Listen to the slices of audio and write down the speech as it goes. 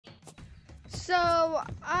So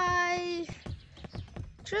I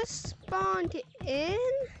just spawned in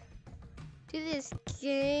to this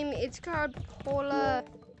game. It's called Polar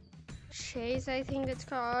Chase, I think it's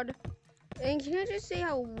called. And can I just say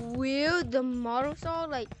how weird the models are?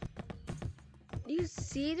 Like, do you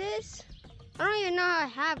see this? I don't even know how I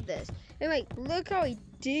have this. And like, look how he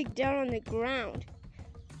dig down on the ground.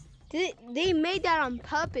 They made that on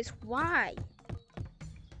purpose. Why?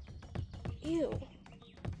 Ew.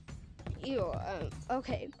 Ew.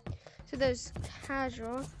 Okay. So there's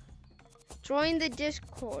casual. Join the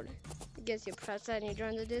Discord. I guess you press that and you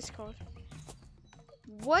join the Discord.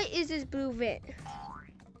 What is this blue vent?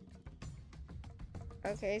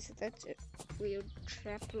 Okay, so that's a weird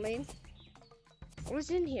trampoline.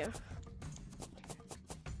 What's in here?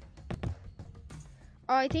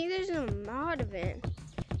 Oh, I think there's a mod event.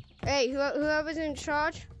 Hey, whoever's in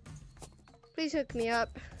charge, please hook me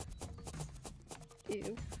up.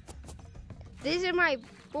 Ew. This is my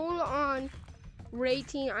full-on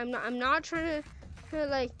rating. I'm not trying to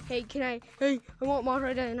like, hey, I want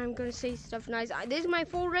moderator, and I'm gonna say stuff nice. This is my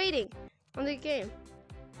full rating on the game.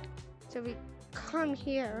 So we come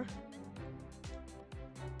here.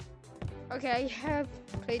 Okay, I have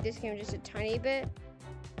played this game just a tiny bit.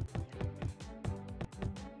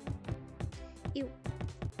 Ew.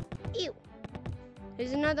 Ew.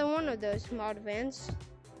 There's another one of those mod events.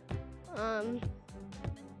 I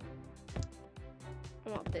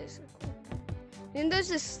want this. Then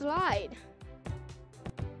there's a slide.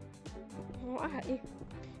 Why?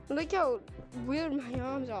 Look how weird my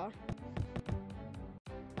arms are.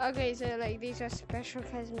 Okay, so like these are special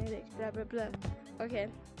cosmetics, blah blah blah. Okay.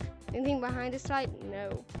 Anything behind the slide?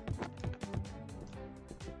 No.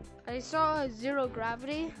 I saw zero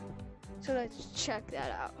gravity, so let's check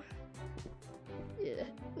that out.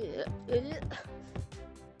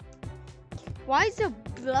 Why is there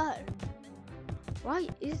blood? Why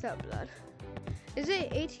is that blood? Is the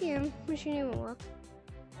ATM machine even work?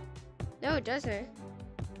 No, it doesn't.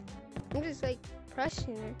 I'm just like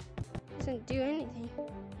pressing it. It doesn't do anything.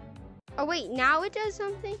 Oh wait, now it does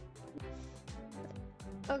something?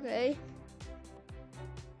 Okay.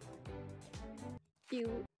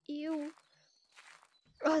 Ew, ew.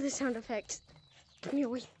 Oh, the sound effects. Give me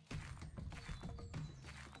away.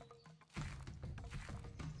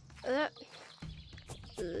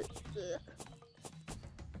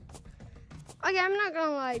 Okay, I'm not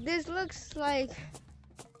gonna lie. This looks like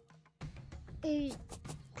a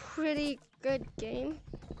pretty good game.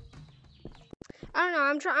 I don't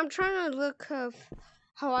know. I'm trying to look of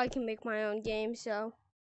how I can make my own game. So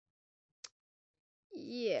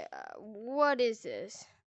yeah, what is this?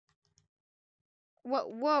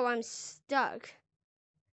 What? Whoa, I'm stuck.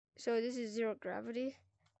 So this is zero gravity.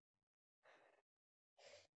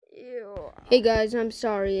 Ew. Hey guys, I'm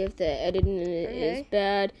sorry if the editing is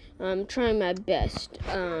bad. I'm trying my best.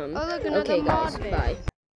 Oh, look, okay guys, bye.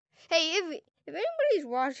 Hey, if anybody's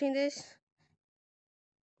watching this,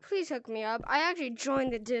 please hook me up. I actually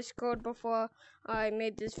joined the Discord before I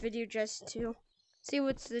made this video just to see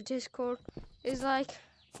what the Discord is like.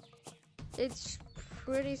 It's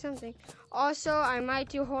pretty something. Also, I might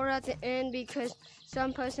do horror at the end because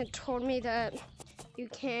some person told me that you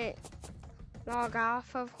can't log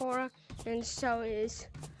off of horror, and so is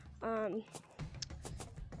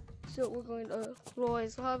so we're going to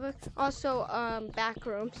Roy's Lava. Also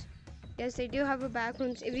backrooms. Yes, they do have a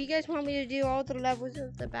backrooms. If you guys want me to do all the levels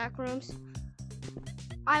of the backrooms,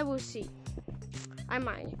 I will see. I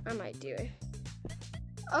might do it.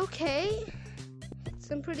 Okay,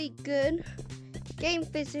 some pretty good game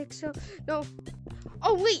physics. So no,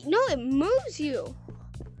 oh wait, no, it moves you.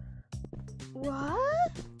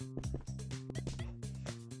 What?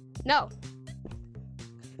 No.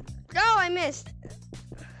 No, I missed.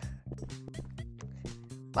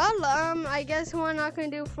 Well, I guess we're not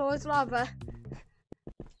gonna do Floor's Lava.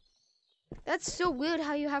 That's so weird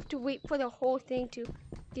how you have to wait for the whole thing to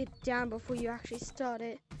get down before you actually start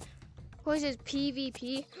it. What is this,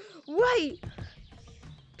 PvP? Wait!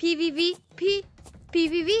 PvP?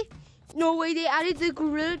 No way, they added the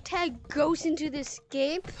Gorilla Tag Ghost into this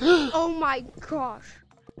game? Oh my gosh.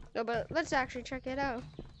 No, but let's actually check it out.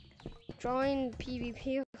 Join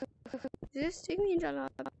PvP. This take me into a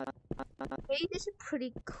lot. Hey, this is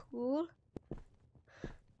pretty cool.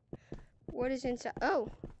 What is inside? Oh,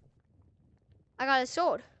 I got a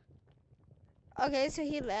sword. Okay, so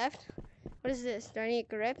he left. What is this? Do I need a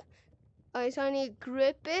grip? Oh, so I need to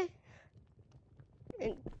grip it.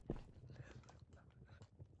 And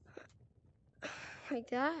like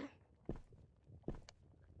that.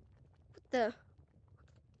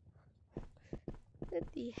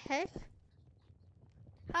 What the heck?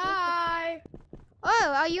 Hi.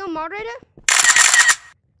 Whoa, are you a moderator?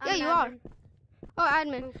 Yeah, you are. Oh,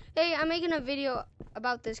 admin. Hey, I'm making a video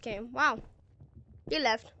about this game. Wow. You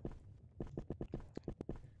left.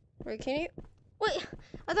 Wait, can you? Wait,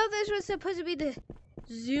 I thought this was supposed to be the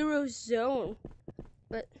 0 zone.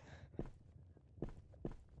 But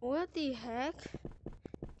what the heck?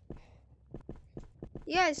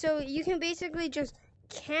 Yeah, so you can basically just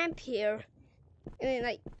camp here and then,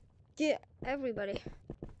 like, get everybody.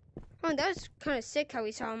 Oh, that's kind of sick how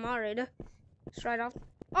we saw a moderator. Just right off.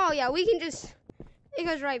 Oh, yeah, we can just... It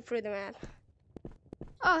goes right through the map.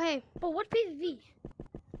 Oh, hey. But what PvP?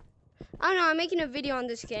 I don't know, I'm making a video on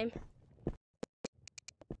this game.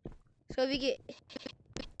 So we get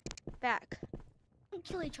back. Don't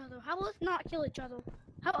kill each other. How about let's not kill each other?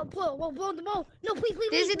 How about blow them all? No, please.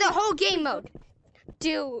 This is the whole game mode.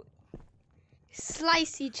 Do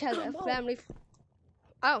slice each other, family.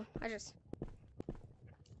 Oh, I just...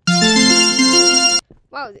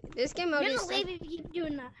 Wow, this game mode is... You're gonna leave if you keep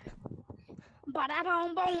doing that.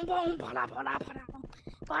 Ba-da-boom, boom, boom, ba-da-ba-da-ba-da-boom,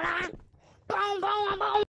 ba-da, boom, boom,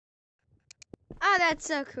 boom. Oh, that's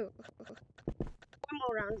so cool. One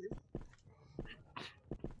more round.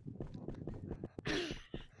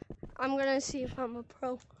 I'm gonna see if I'm a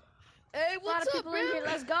pro. Hey, what's up, bro? In here.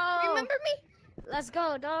 Let's go. Remember me? Let's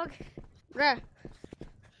go, dog. Bruh.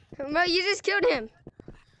 Bro, you just killed him.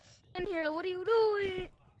 In here, what are you doing?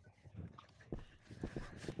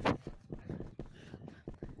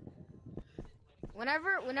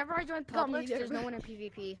 Whenever I join public, there's no one in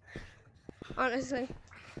PvP. Honestly.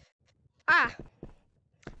 Ah.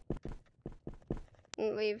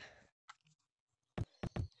 Leave.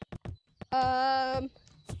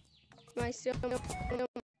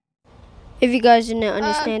 If you guys didn't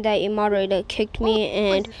understand that, a moderator kicked me,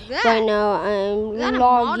 and right now I'm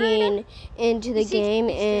logging into the game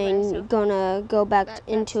and gonna go back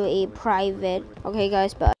into a private. Okay,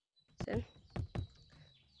 guys, bye.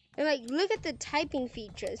 And like, look at the typing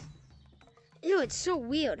features. Ew, it's so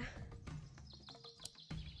weird.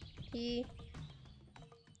 You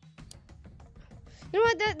know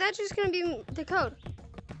what? That's just gonna be the code.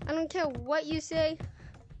 I don't care what you say.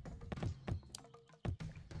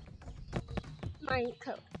 My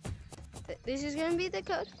code. This is gonna be the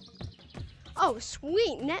code. Oh,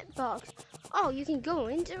 sweet netbox. Oh, you can go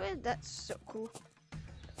into it. That's so cool.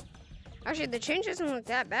 Actually, the change doesn't look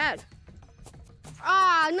that bad.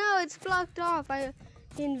 Ah, no, it's blocked off by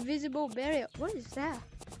invisible barrier. What is that?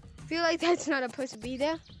 I feel like that's not supposed to be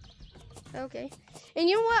there. Okay. And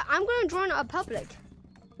you know what? I'm gonna join a public.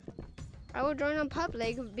 I will join a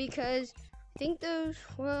public because I think those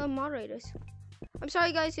were moderators. I'm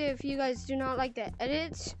sorry, guys, if you guys do not like the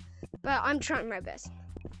edits, but I'm trying my best.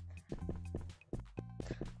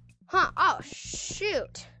 Huh? Oh,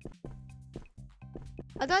 shoot.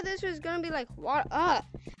 I thought this was gonna be like water.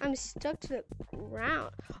 I'm stuck to the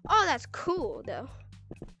ground. Oh, that's cool, though.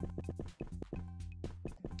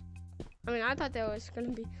 I mean, I thought that was gonna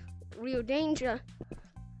be real danger.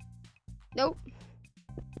 Nope.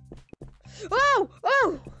 Oh!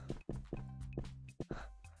 Oh!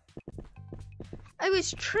 I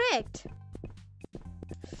was tricked.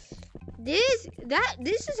 This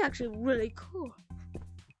is actually really cool.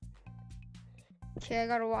 Okay, I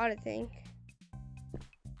got a water thing.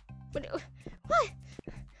 But what?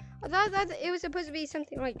 I thought it was supposed to be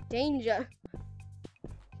something like danger.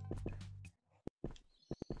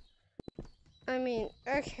 I mean,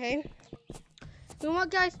 okay. You know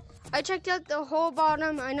what, guys? I checked out the whole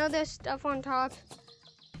bottom. I know there's stuff on top,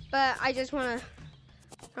 but I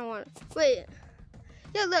want. Wait.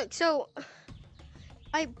 Yeah, look. So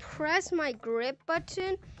I press my grip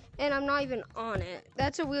button, and I'm not even on it.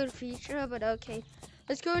 That's a weird feature, but okay.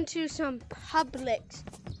 Let's go into some Publix.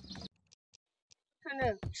 Kind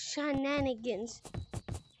of shenanigans.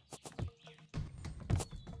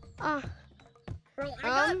 Bro, I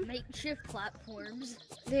got makeshift platforms.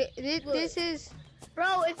 This is...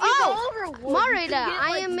 Bro, if you go over wood, moderator,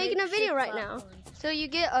 I like, am making a video right now. So you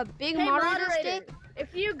get a big moderator stick.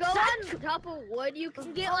 If you go on top of wood, you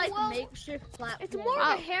can get like makeshift platforms. It's more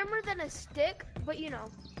of a hammer than a stick, but you know.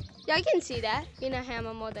 Yeah, I can see that. In a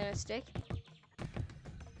hammer more than a stick.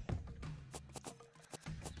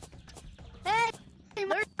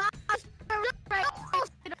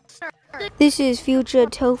 This is Future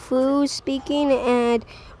Tofu speaking, and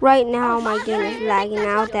right now my game is lagging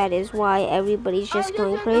out. That is why everybody's just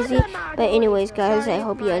going crazy. But anyways, guys, I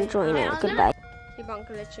hope you're enjoying it. Goodbye. Keep on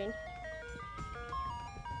glitching.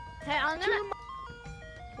 Hey, I'm gonna...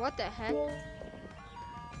 What the heck?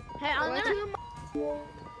 Hey, I'm gonna...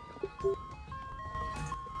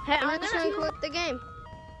 Hey, I'm just gonna quit the game.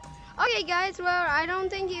 Okay, guys, well, I don't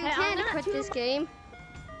think you can quit this game.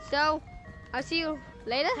 So, I'll see you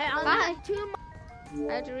later. Hey, Bye.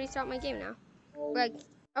 I have to restart my game now. Like,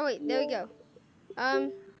 oh wait, there we go.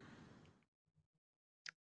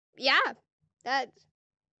 Yeah,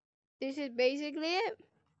 this is basically it.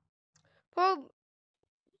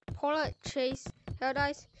 Paula Chase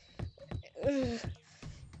Paradise.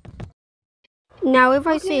 Now, if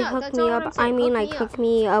I say hook me up, I mean like hook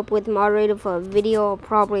me up with moderator for a video,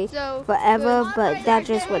 probably forever, but that's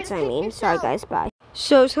just what I mean. Sorry guys, bye.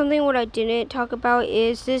 So something what I didn't talk about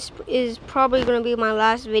is this is probably going to be my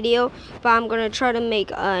last video, but I'm going to try to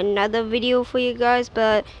make another video for you guys,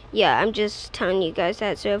 but yeah, I'm just telling you guys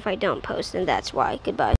that, so if I don't post, then that's why. Goodbye.